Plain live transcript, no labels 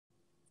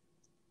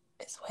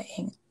It's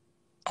waiting.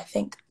 I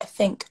think.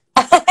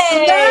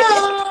 Hey!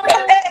 No!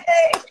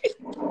 Hey!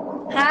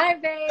 Hi,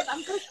 babe.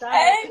 I'm so sorry. Hey!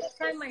 I couldn't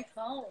find my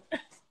phone.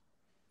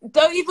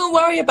 Don't even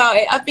worry about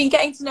it. I've been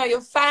getting to know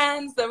your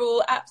fans. They're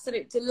all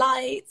absolute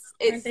delights.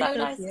 It's so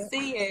nice to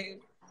see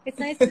you. It's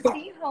nice to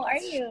see you. How are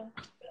you?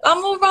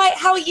 I'm all right.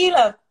 How are you,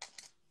 love?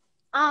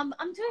 I'm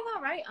doing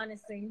all right,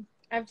 honestly.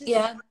 I've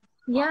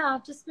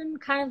just been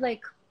kind of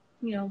like,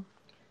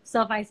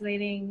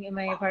 self-isolating in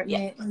my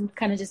apartment and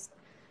kind of just,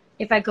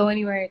 if I go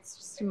anywhere, it's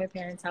just to my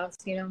parents' house,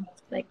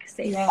 like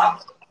safe. Yeah.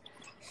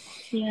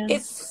 Yeah.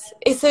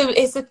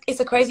 It's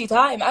a crazy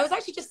time. I was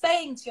actually just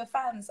saying to your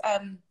fans,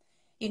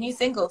 your new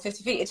single,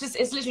 50 Feet, it's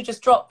literally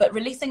just dropped, but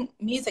releasing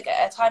music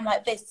at a time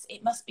like this,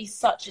 it must be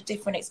such a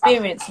different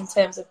experience in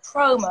terms of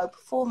promo,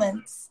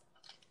 performance.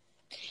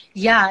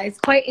 Yeah, it's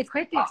quite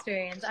the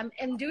experience.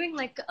 I'm doing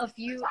like a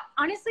few,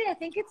 honestly, I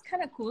think it's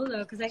kind of cool though,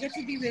 because I get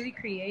to be really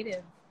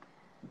creative.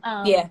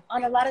 On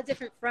a lot of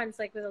different fronts,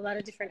 like with a lot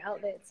of different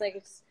outlets.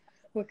 Like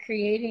we're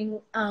creating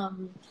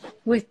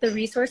with the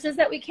resources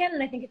that we can,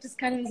 and I think it just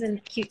kind of is a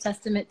cute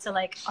testament to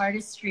like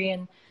artistry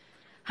and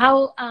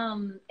how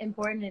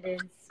important it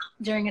is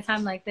during a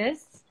time like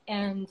this,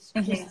 and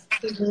just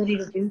the ability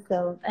to do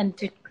so and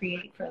to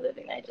create for a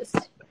living. I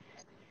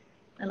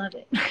love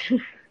it.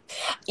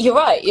 You're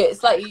right.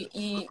 It's like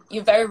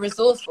you're very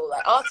resourceful.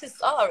 Like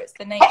artists are. It's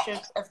the nature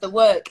of the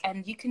work,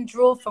 and you can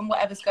draw from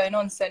whatever's going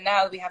on. So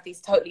now we have these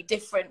totally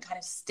different kind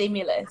of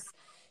stimulus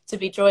to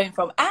be drawing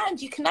from,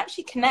 and you can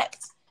actually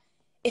connect,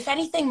 if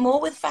anything, more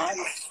with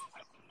fans.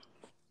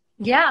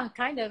 Yeah,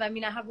 kind of. I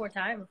mean, I have more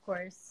time, of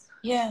course.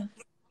 Yeah.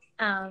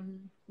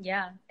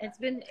 Yeah. It's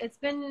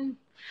been.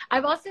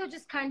 I've also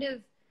just kind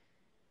of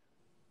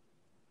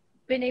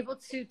been able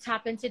to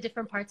tap into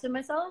different parts of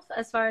myself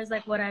as far as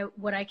like what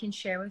I can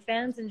share with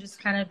fans, and just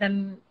kind of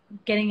them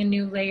getting a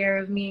new layer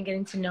of me and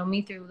getting to know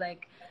me through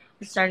like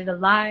we started a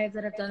live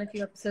that I've done a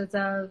few episodes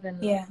of,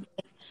 and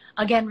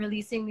again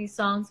releasing these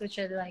songs, which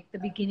are like the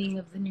beginning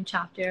of the new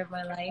chapter of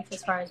my life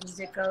as far as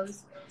music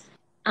goes,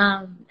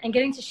 and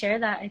getting to share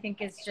that, I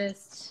think is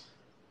just,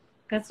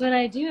 that's what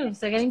I do.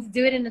 So getting to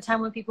do it in a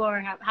time when people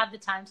have the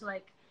time to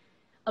like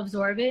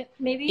absorb it,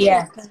 maybe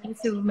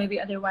who maybe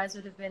otherwise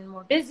would have been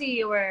more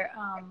busy, or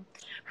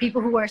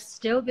people who are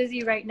still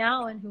busy right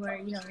now and who are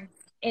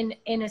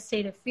in a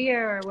state of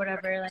fear or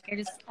whatever. Like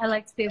I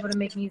like to be able to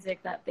make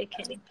music that they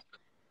can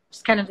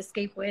just kind of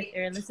escape with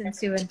or listen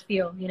to and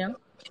feel,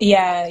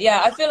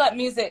 Yeah, I feel like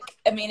music,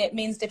 I mean, it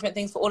means different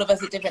things for all of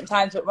us at different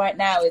times, but right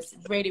now it's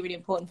really, really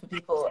important for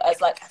people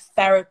as like a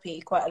therapy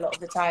quite a lot of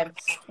the time.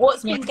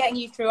 What's been getting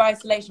you through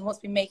isolation? What's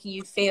been making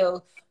you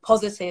feel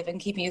positive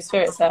and keeping your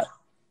spirits up?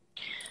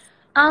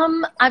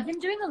 I've been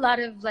doing a lot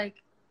of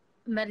like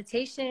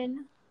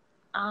meditation.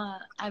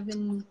 I've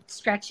been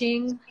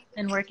stretching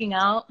and working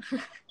out.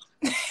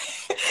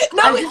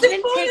 I've just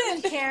been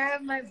taking care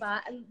of my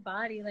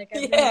body. Like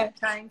I've been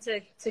trying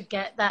to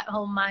get that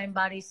whole mind,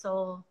 body,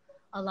 soul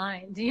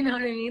aligned. Do you know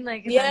what I mean?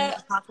 Like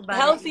talk about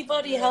healthy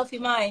body, healthy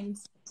mind.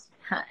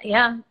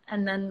 Yeah,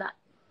 and then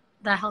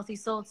that healthy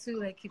soul too.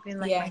 Like keeping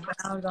like my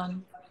ground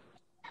on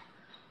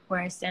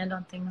where I stand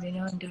on things,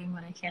 and doing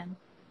what I can.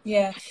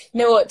 Yeah,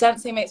 you know what?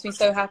 Dancing makes me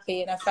so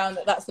happy, and I found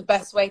that that's the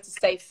best way to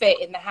stay fit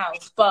in the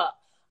house. But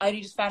I only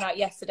just found out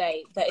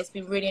yesterday that it's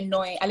been really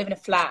annoying. I live in a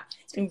flat.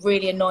 It's been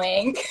really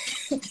annoying.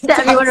 To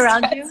everyone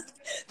around you?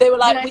 They were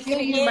like, we can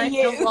hear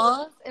you. The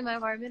walls in my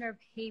apartment are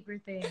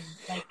paper thin.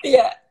 Like,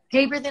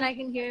 paper thin. I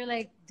can hear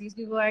like these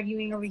people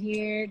arguing over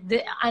here.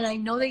 And I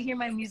know they hear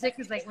my music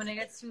because like when it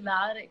gets too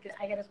loud,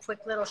 I get a quick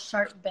little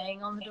sharp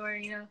bang on the door,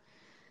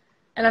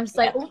 And I'm just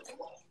like, oh.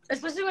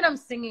 Especially when I'm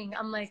singing,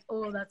 I'm like,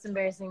 oh, that's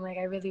embarrassing. Like,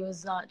 I really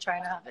was not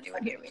trying to have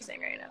anyone hear me sing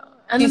right now.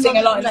 And you sing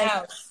a lot in the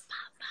house?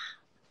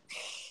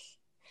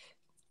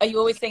 Are you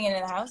always singing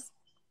in the house?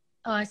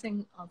 Oh, I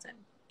sing all the time.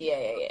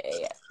 Yeah.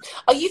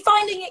 Are you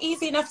finding it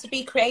easy enough to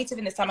be creative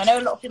in this time? I know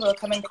a lot of people are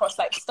coming across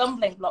like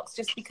stumbling blocks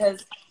just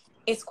because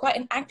it's quite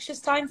an anxious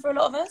time for a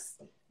lot of us.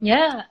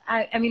 Yeah.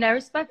 I mean, I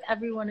respect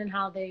everyone and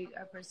how they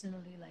are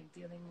personally like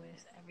dealing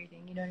with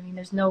everything. You know what I mean?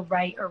 There's no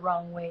right or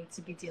wrong way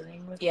to be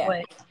dealing with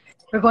what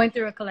we're going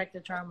through. A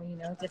collective trauma,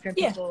 different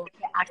people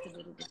get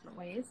activated different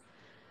ways.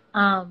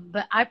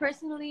 But I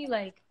personally,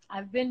 like,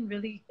 I've been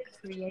really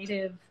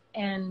creative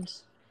and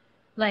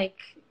like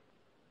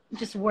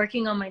just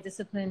working on my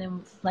discipline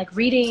and like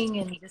reading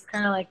and just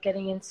kind of like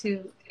getting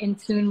in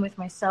tune with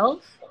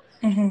myself.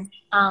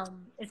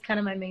 It's kind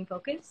of my main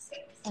focus.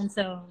 And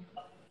so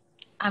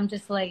I'm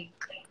just like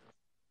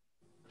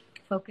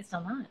focused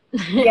on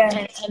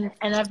that.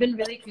 and I've been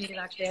really creative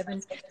actually. I've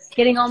been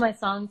getting all my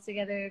songs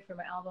together for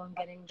my album,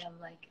 getting them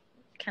like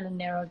kind of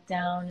narrowed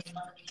down and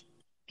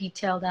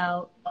detailed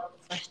out,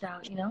 fleshed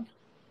out,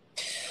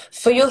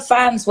 For your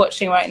fans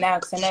watching right now,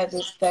 because I know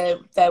that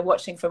they're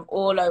watching from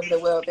all over the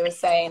world, they were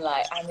saying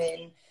like, I'm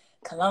in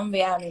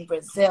Colombia, I'm in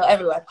Brazil,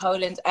 everywhere,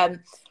 Poland.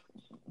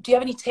 Do you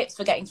have any tips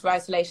for getting through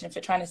isolation, for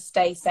trying to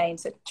stay sane,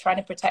 so trying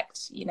to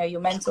protect,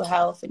 your mental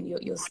health and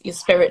your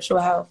spiritual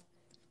health?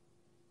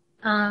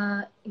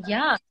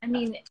 Yeah, I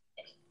mean,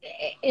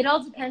 it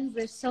all depends.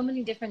 There's so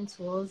many different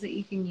tools that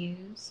you can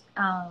use.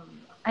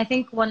 I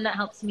think one that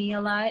helps me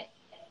a lot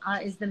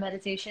is the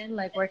meditation,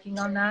 like working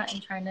on that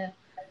and trying to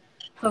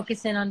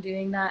focus in on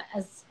doing that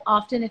as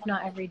often, if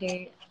not every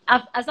day,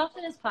 as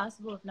often as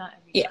possible, if not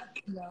every day,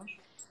 Yeah. you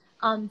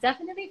know?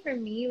 Definitely for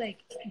me, like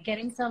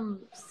getting some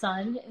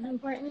sun is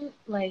important.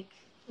 Like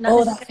not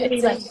Oh, that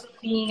necessarily fits like in.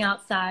 being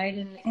outside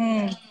and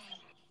Mm.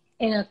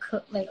 in a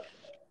like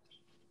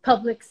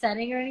public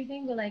setting or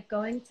anything, but like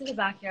going to the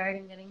backyard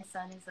and getting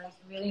sun is like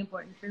really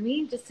important for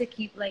me, just to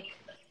keep like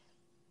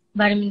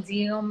vitamin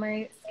D on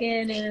my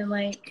skin and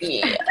like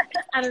Yeah.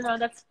 I don't know.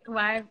 That's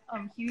why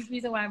huge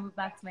reason why I moved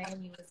back to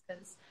Miami was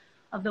because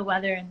of the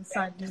weather and the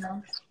sun, you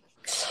know.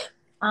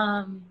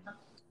 Um.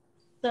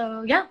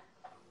 So yeah.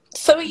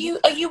 So are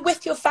you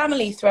with your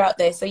family throughout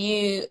this? Are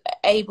you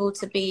able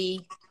to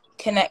be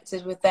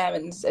connected with them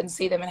and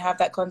see them and have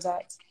that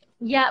contact?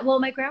 Yeah, well,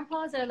 my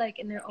grandpas are like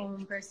in their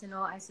own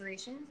personal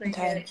isolations. Like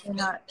Okay. they're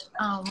not,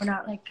 we're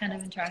not like kind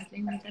of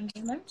interacting with them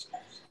too much.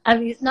 I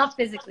mean, not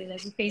physically.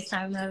 Like we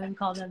FaceTime them and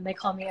call them. They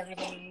call me every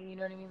day. You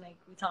know what I mean? Like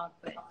we talk,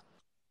 but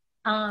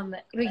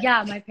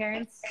yeah, my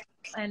parents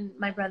and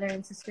my brother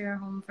and sister are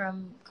home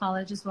from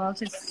college as well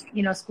because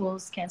you know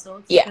school's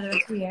canceled Yeah. for the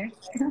rest of the year.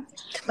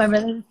 My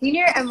brother's a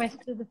senior and my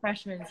sister's a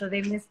freshman, so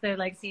they missed their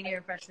like senior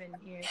and freshman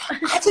years.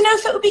 I don't know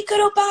if it would be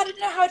good or bad. I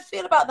didn't know how I'd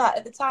feel about that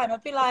at the time.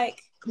 I'd be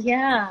like,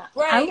 Yeah,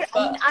 great, I mean,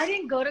 but I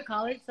didn't go to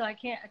college, so I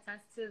can't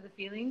attest to the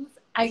feelings.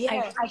 I,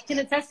 yeah, I can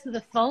attest to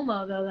the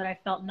FOMO though that I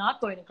felt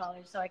not going to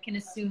college, so I can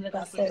assume that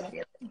that's that's what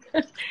it.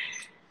 they're feeling.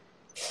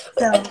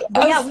 So,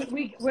 but yeah,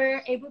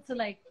 we're able to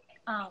like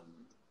to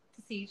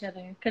see each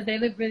other because they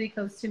live really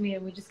close to me,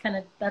 and we just kind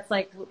of that's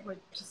like we're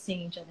just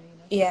seeing each other, you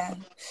know. Yeah.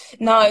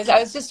 No, I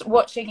was just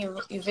watching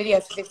your video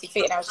for 50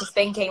 Feet, and I was just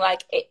thinking,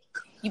 like,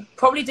 you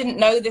probably didn't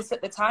know this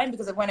at the time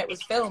because of when it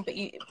was filmed, but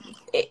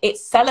it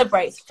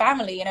celebrates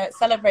family, you know, it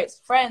celebrates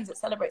friends, it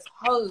celebrates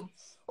home,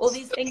 all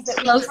these things that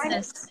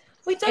Closeness.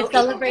 we It don't even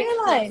celebrates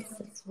realize.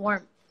 closeness,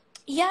 warmth.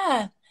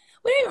 Yeah.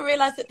 We don't even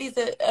realize that these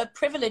are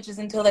privileges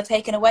until they're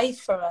taken away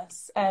from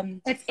us.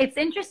 It's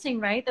interesting,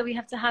 right? That we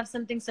have to have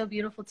something so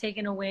beautiful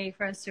taken away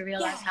for us to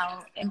realize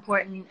how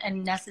important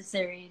and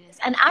necessary it is.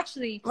 And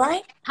actually,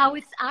 right? how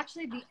it's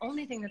actually the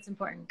only thing that's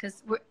important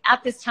because we're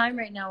at this time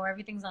right now where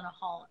everything's on a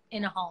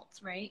halt,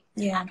 right?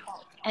 Yeah. At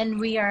halt. And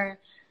we are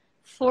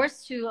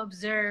forced to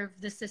observe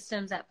the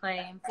systems at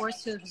play and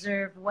forced to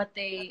observe how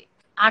they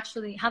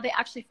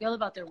actually feel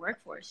about their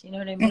workforce, you know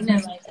what I mean?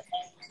 Mm-hmm.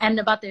 And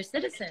about their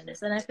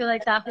citizens. And I feel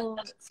like that whole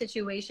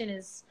situation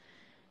is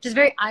just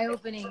very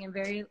eye-opening and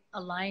very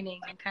aligning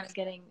and kind of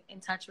getting in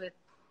touch with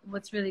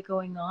what's really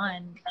going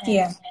on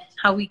and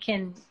how we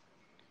can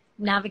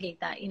navigate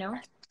that, you know?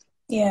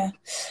 Yeah.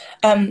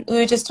 We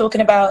were just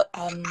talking about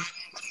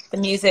the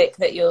music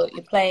that you're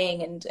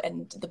playing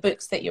and the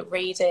books that you're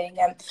reading.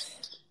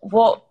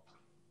 What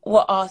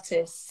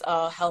artists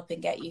are helping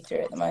get you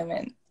through at the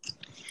moment?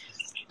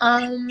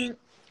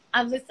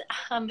 I've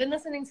been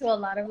listening to a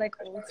lot of like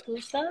old school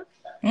stuff.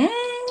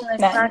 Like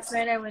Nice. last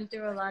night I went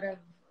through a lot of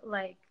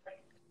like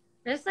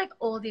there's like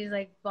oldies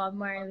like Bob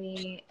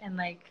Marley and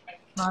like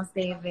Miles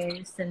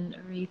Davis and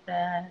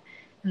Aretha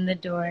and The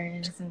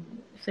Doors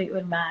and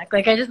Fleetwood Mac.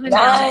 Like I just been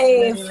down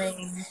memory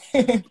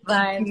lane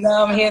vibes.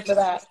 No, I'm here for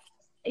that.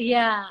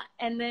 Yeah,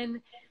 and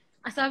then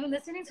so I've been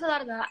listening to a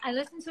lot of that. I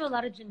listened to a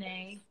lot of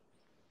Janae.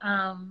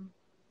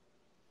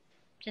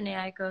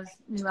 Janae Aiko's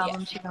new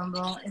album,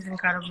 Chigumbo, is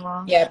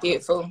incredible. Yeah,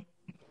 beautiful.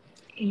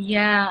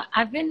 Yeah,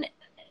 I've been,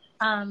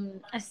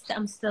 I'm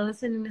still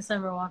listening to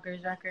Summer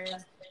Walker's record.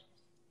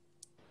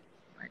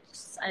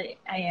 I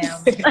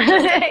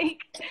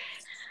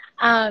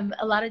am.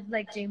 A lot of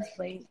like James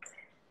Blake,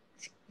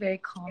 very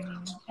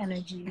calming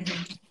energy.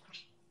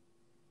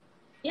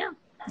 Yeah.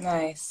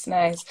 Nice.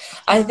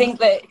 I think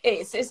that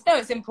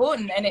it's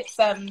important, and it's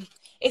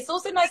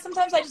also nice.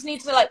 Sometimes I just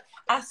need to like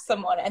ask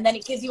someone, and then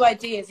it gives you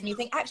ideas, and you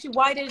think, actually,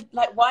 why did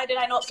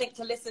I not think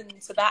to listen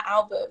to that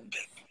album?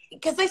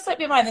 Because they slip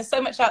your mind. There's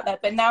so much out there,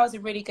 but now is a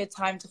really good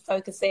time to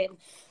focus in.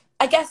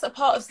 I guess a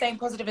part of staying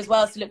positive as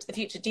well is to look to the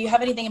future. Do you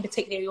have anything in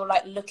particular you're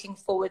like looking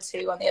forward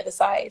to on the other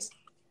side?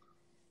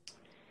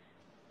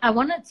 I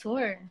want to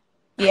tour.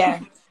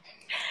 Yeah.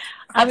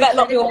 I bet a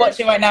lot of people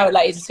watching right now would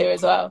like you to tour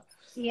as well.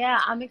 Yeah,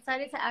 I'm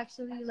excited to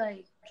actually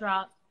like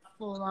drop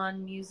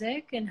full-on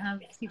music and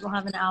have people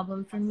have an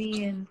album from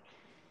me and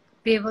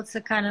be able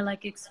to kind of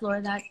like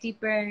explore that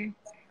deeper,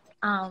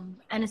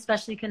 and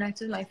especially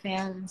connect with my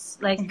fans.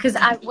 Like, because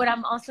what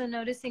I'm also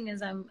noticing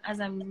is as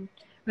I'm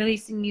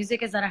releasing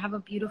music is that I have a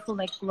beautiful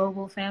like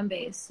global fan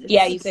base.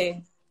 You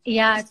do.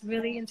 Yeah, it's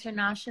really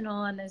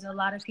international, and there's a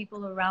lot of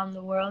people around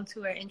the world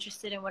who are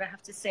interested in what I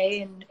have to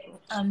say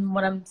and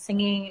what I'm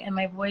singing and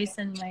my voice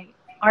and my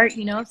art,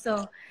 you know.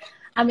 So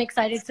I'm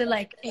excited to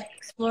like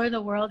explore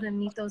the world and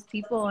meet those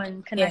people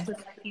and connect with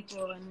those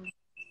people and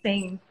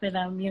sing for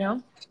them, you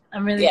know.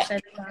 I'm really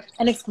excited about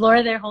and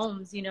explore their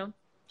homes, you know.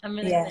 I'm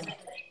really excited.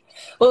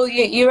 Well,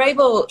 you're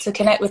able to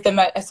connect with them.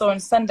 I saw on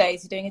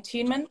Sundays you're doing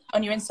attunement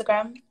on your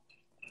Instagram.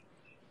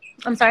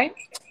 I'm sorry?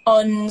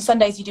 On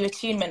Sundays, you do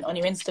attunement on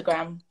your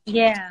Instagram.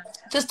 Yeah.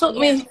 Just talk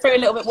me through a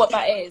little bit what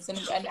that is and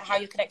how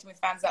you're connecting with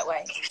fans that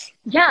way.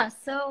 Yeah,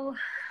 so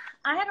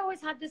I had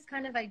always had this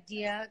kind of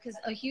idea, because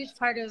a huge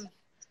part of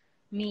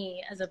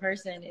me as a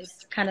person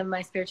is kind of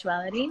my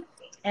spirituality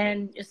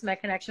and just my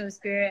connection with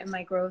spirit and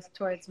my growth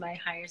towards my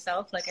higher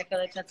self. Like, I feel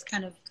like that's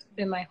kind of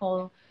been my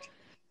whole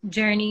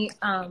journey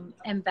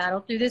and battle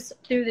through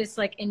this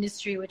like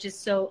industry, which is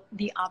so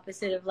the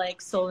opposite of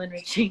like soul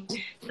enriching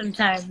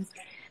sometimes.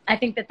 I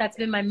think that that's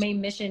been my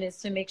main mission, is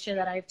to make sure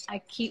that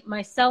I keep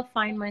myself,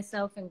 find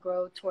myself, and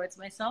grow towards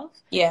myself.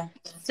 Yeah.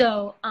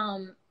 So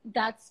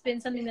that's been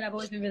something that I've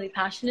always been really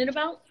passionate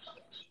about.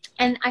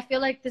 And I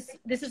feel like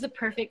this is a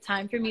perfect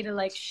time for me to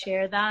like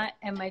share that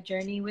and my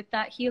journey with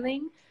that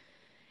healing,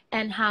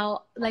 and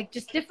how like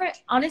just different,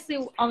 honestly,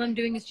 all I'm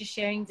doing is just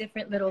sharing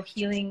different little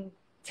healing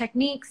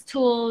techniques,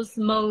 tools,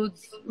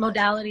 modes,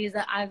 modalities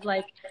that I've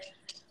like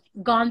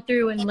gone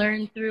through and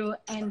learned through,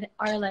 and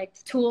are like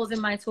tools in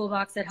my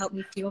toolbox that help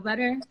me feel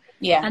better.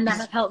 Yeah. And that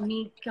have helped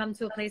me come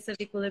to a place of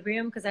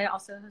equilibrium, because I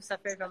also have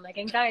suffered from like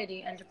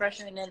anxiety and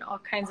depression and all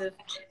kinds of,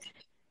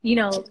 you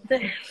know,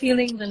 the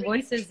feelings and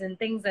voices and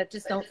things that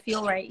just don't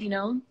feel right, you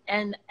know.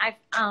 And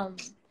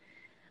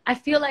I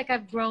feel like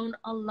I've grown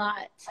a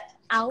lot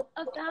out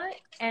of that,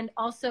 and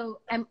also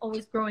I'm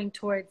always growing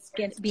towards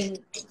being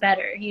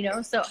better, you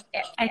know. So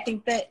I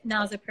think that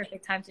now is a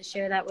perfect time to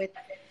share that with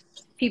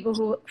people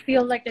who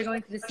feel like they're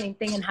going through the same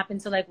thing and happen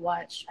to like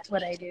watch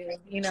what I do,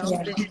 you know.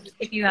 Yeah.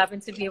 If you happen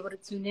to be able to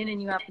tune in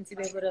and you happen to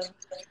be able to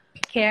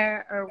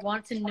care or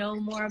want to know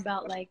more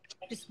about like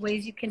just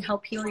ways you can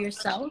help heal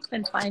yourself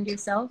and find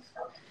yourself,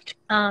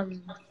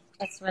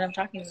 that's what I'm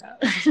talking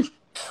about.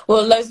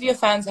 Well, loads of your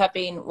fans have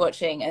been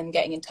watching and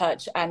getting in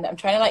touch, and I'm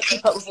trying to like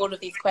keep up with all of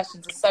these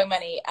questions. There's so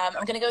many. I'm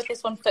going to go with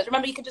this one first.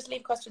 Remember, you can just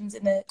leave questions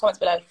in the comments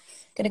below.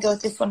 Going to go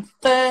with this one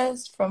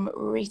first from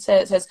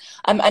Rita. It says,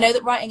 I know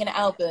that writing an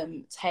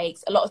album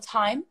takes a lot of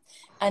time,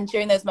 and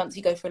during those months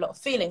you go through a lot of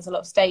feelings, a lot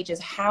of stages.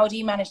 How do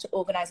you manage to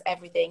organize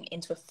everything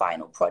into a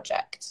final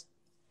project?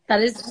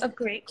 That is a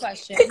great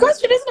question. Good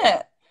question, isn't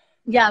it?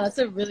 Yeah, that's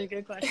a really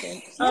good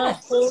question. Yeah.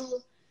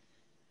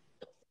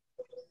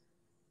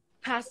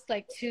 Past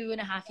like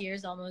 2.5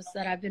 years almost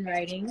that I've been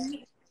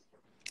writing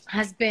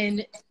has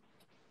been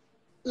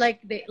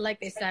like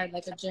they said,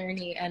 like a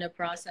journey and a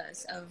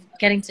process of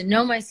getting to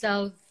know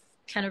myself,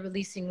 kind of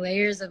releasing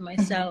layers of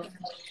myself.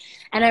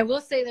 And I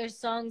will say there's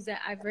songs that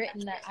I've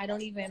written that I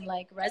don't even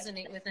like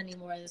resonate with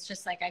anymore. It's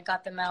just like I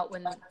got them out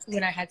when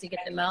I had to get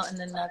them out, and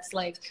then that's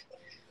like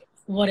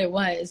what it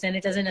was. And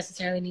it doesn't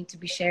necessarily need to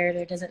be shared, or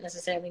it doesn't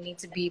necessarily need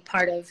to be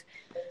part of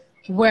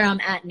where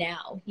I'm at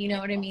now. You know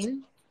what I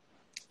mean?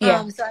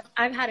 Yeah. So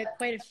I've had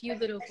quite a few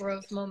little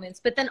growth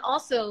moments, but then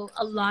also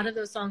a lot of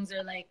those songs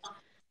are like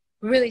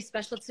really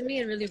special to me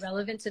and really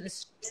relevant to the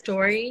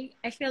story,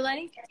 I feel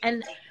like.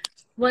 And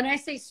when I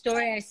say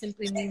story, I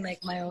simply mean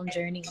like my own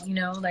journey, you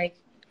know, like,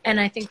 and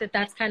I think that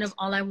that's kind of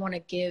all I want to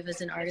give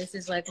as an artist,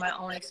 is like my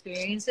own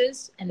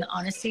experiences and the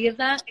honesty of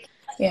that.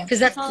 Yeah. Because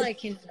that's all I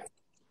can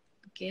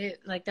give.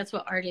 Like, that's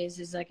what art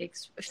is like,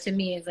 to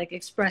me, is like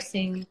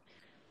expressing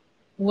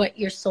what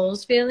your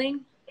soul's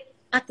feeling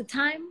at the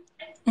time.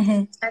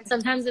 Mm-hmm. And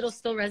sometimes it'll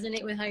still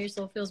resonate with how your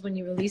soul feels when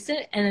you release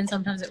it, and then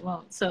sometimes it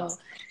won't. So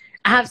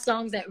I have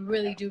songs that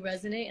really do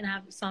resonate, and I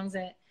have songs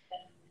that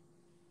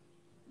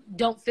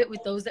don't fit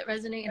with those that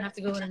resonate and have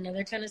to go in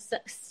another kind of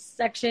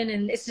section.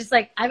 And it's just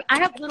like I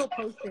have little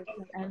posters,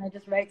 and I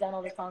just write down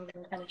all the songs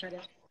and kind of try to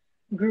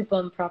group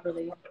them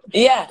properly.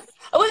 Yeah.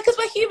 Well, because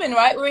we're human,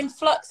 right? We're in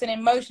flux and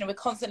in motion. We're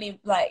constantly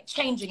like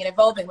changing and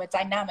evolving. We're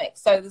dynamic.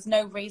 So there's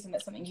no reason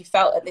that something you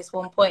felt at this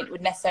one point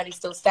would necessarily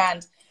still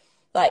stand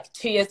like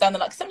 2 years down the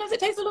line. Sometimes it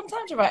takes a long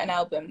time to write an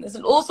album. There's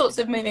all sorts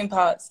of moving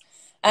parts.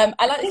 I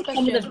like this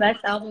question. Some of the best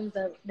albums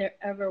that there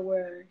ever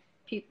were,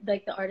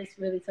 like the artists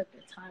really took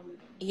their time with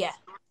them. Yeah.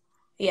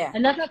 Yeah.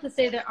 And that's not to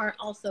say there aren't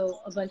also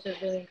a bunch of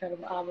really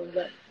incredible albums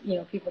that, you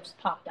know, people just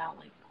popped out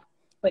like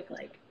quick,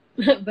 like.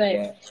 but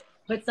yeah.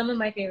 But some of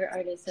my favorite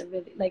artists are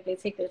really, like, they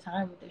take their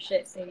time with their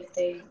shit.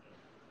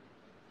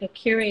 They're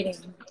curating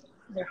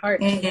their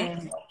heart.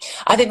 Mm-hmm.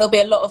 I think there'll be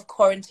a lot of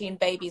quarantine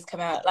babies come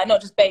out, like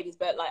not just babies,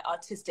 but like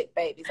artistic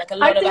babies, like a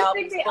lot of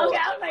albums. Okay, I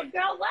was like,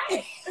 girl,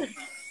 what?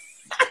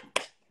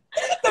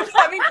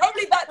 I mean,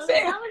 probably that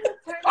too.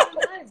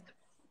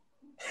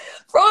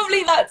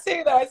 Probably that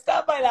too, though. I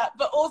stand by that.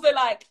 But also,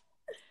 like,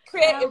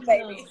 creative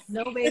babies.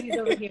 No babies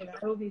over here.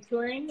 I will be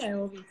touring. I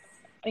will be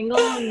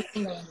single.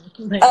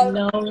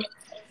 Like,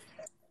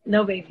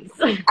 no babies.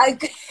 I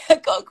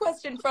got a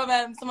question from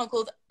someone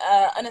called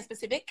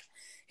Unspecific,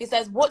 who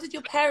says, what did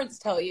your parents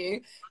tell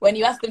you when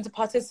you asked them to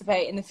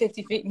participate in the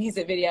 50 Feet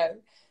music video?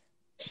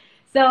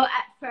 So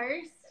at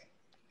first,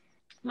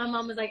 my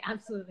mom was like,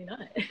 absolutely not.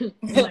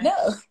 Like,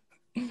 no.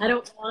 I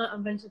don't want a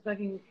bunch of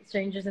fucking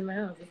strangers in my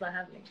house. It's not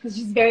happening. Because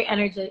she's very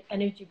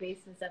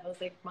energy-based and stuff. I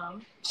was like,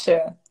 Mom,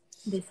 sure,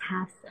 this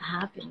has to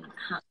happen.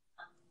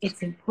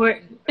 It's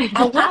important.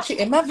 I want you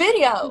in my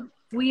video.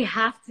 We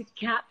have to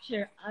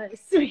capture us.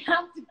 We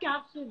have to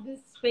capture this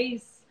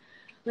space.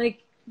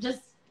 Like,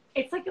 just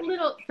it's like a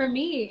little, for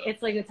me,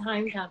 it's like a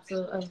time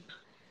capsule of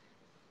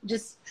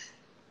just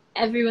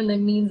everyone that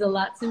means a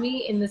lot to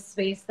me in the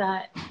space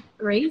that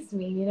raised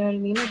me. You know what I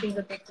mean? I think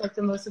that that's like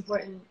the most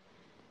important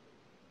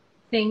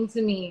thing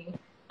to me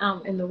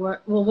in the world.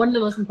 Well, one of the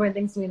most important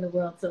things to me in the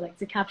world. So like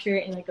to capture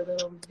it in like a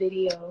little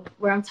video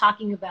where I'm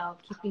talking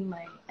about keeping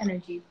my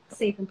energy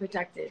safe and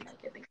protected. Like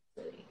I think it's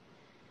really,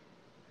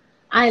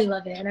 I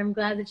love it, and I'm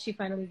glad that she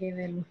finally gave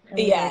in.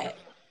 Yeah. Like,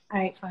 all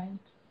right, fine.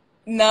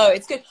 No,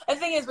 it's good. The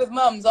thing is, with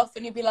mums,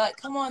 often you'd be like,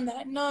 "Come on," they're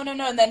like, "No, no,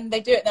 no," and then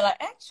they do it, and they're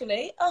like,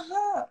 "Actually,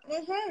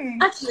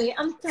 Actually,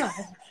 I'm done.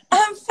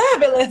 I'm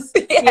fabulous."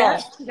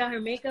 Yeah, She got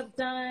her makeup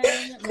done.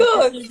 of My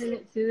course. sister's in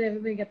it too.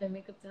 Everybody got their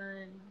makeup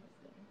done.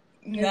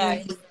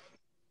 Nice.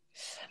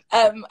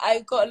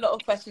 I've got a lot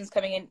of questions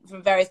coming in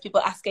from various people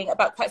asking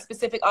about quite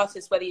specific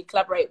artists, whether you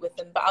collaborate with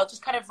them, but I'll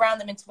just kind of round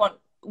them into one.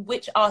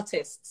 Which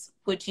artists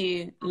would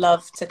you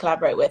love to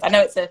collaborate with? I know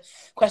it's a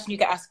question you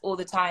get asked all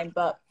the time,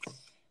 but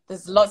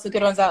there's lots of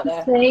good ones out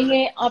there. Saying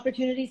it,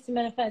 opportunities to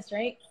manifest,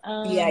 right?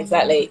 Yeah,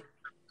 exactly.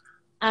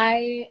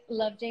 I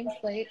love James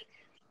Blake.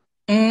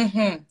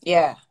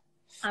 Yeah.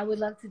 I would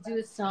love to do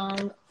a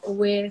song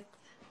with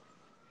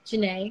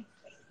Janae.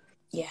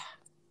 Yeah.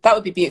 That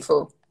would be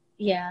beautiful.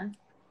 Yeah.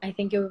 I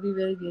think it would be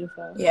really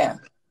beautiful. Yeah.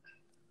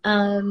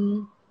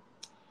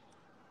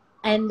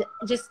 And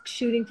just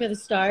shooting for the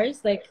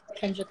stars, like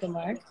Kendrick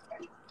Lamar.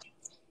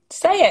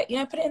 Say it,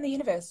 put it in the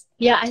universe.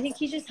 Yeah, I think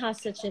he just has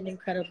such an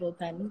incredible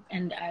pen,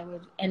 and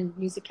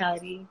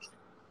musicality,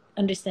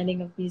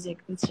 understanding of music.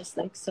 It's just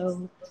like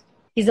so.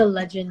 He's a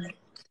legend.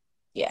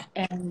 Yeah.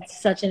 And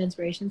such an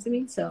inspiration to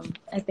me. So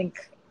I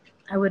think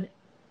I would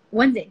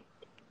one day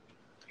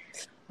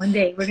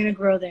we're gonna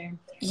grow there.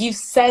 You've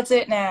said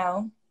it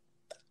now.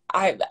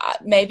 I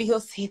maybe he'll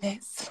see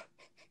this.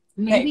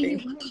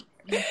 Maybe.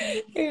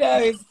 Who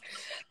knows?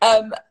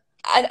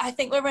 I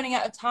think we're running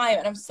out of time,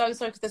 and I'm so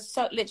sorry because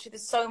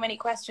there's so many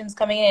questions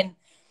coming in.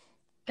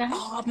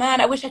 Oh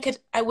man, I wish I could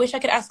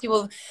ask you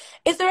all.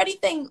 Is there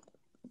anything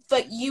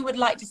that you would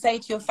like to say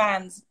to your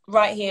fans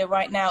right here,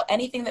 right now?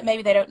 Anything that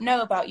maybe they don't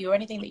know about you, or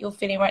anything that you're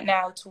feeling right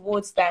now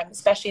towards them,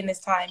 especially in this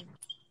time?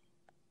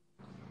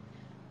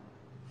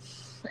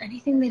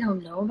 Anything they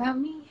don't know about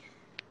me?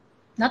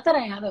 Not that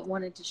I haven't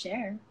wanted to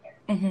share.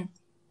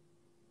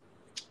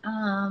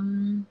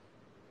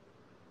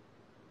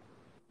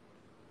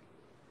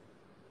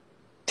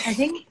 I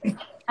think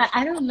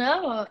I don't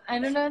know. I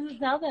don't know how to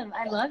tell them.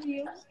 I love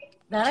you.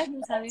 That I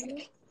can tell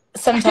you.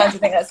 Sometimes I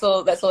think that's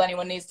all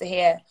anyone needs to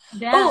hear.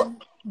 Yeah,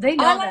 they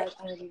know that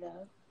already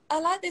though. I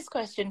like this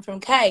question from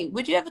Kay.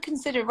 Would you ever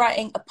consider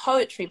writing a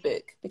poetry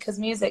book? Because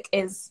music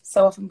is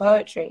so often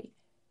poetry.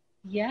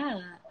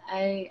 Yeah,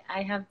 I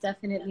have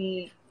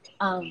definitely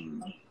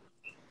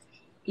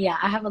yeah,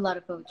 I have a lot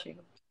of poetry.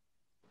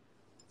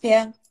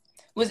 Yeah.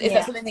 Is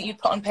that something that you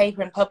put on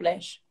paper and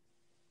publish?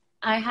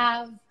 I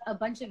have a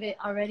bunch of it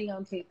already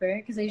on paper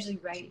because I usually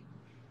write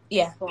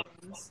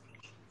poems.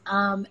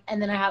 And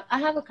then I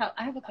have a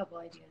couple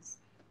ideas.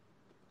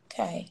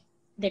 Okay.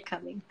 They're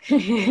coming.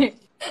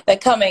 They're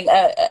coming.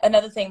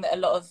 Another thing that a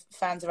lot of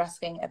fans are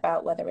asking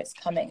about, whether it's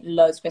coming,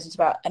 loads of questions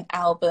about an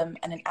album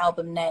and an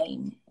album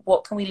name.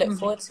 What can we look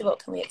forward to? What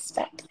can we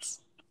expect?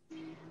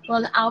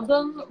 Well, the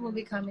album will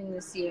be coming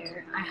this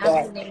year. I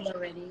have the name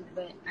already,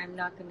 but I'm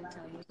not going to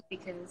tell you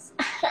because...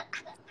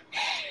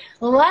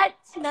 What?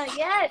 Not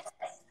yet.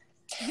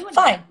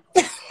 Fine.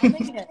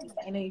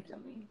 I know you feel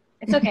me.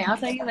 It's okay. I'll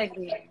tell you like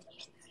later.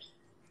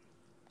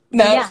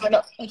 No, yeah, we're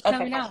not. It's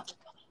coming out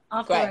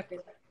off the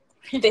record.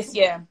 This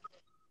year.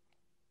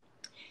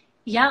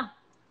 Yeah,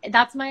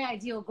 that's my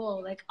ideal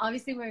goal. Like,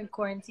 obviously we're in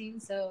quarantine,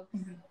 so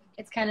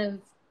it's kind of,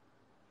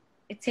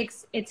 it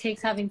takes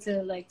having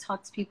to like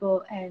talk to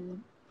people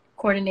and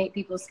coordinate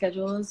people's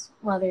schedules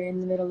while they're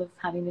in the middle of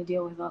having to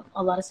deal with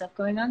a lot of stuff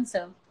going on.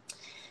 So,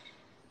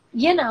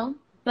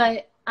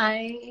 but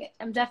I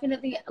am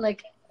definitely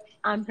like,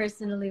 I'm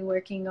personally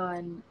working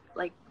on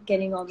like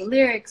getting all the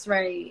lyrics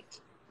right,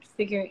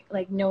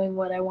 knowing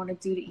what I want to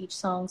do to each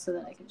song so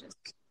that I can just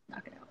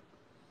knock it out.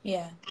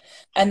 Yeah.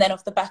 And then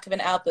off the back of an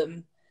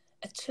album,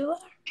 a tour?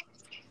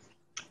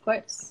 Of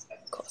course.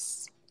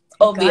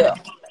 Obvio.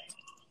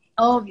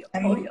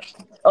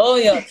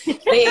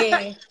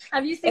 Sí.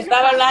 Have you seen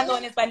Estaba hablando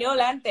en español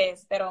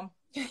antes, pero...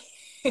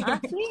 Ah,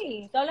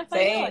 sí. ¿Tú hablas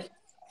español? Sí.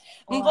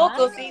 Un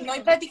poco, sí. No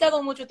he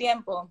practicado mucho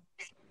tiempo.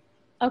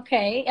 Ok.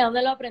 ¿Y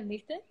dónde lo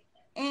aprendiste?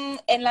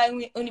 En la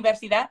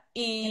universidad,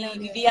 y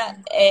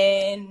vivía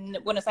en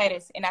Buenos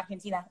Aires, en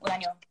Argentina, un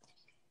año.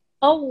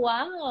 Oh,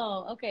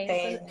 wow. Ok.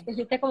 Sí.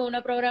 ¿Hiciste como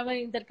un programa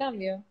de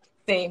intercambio?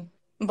 Sí,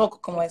 un poco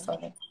como eso.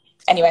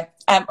 Anyway,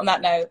 on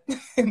that note,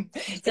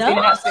 it's been an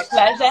absolute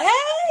pleasure.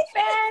 Hey,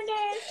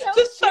 Spanish! So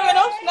just showing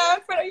off now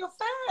in front of your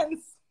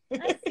fans.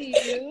 I see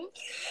you.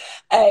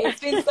 It's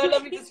been so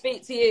lovely to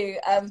speak to you.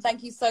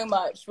 Thank you so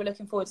much. We're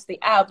looking forward to the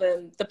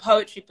album, the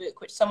poetry book,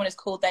 which someone has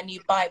called their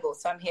new Bible,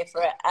 so I'm here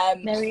for it.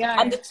 There we are.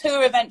 And the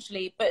tour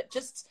eventually, but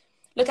just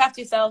look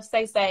after yourself,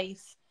 stay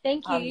safe.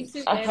 Thank you. You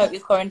too, I hope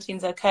your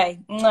quarantine's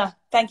okay.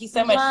 Thank you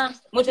so much.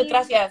 Muchas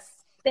gracias.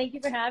 Thank you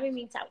for having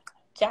me. Ciao.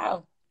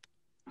 Ciao.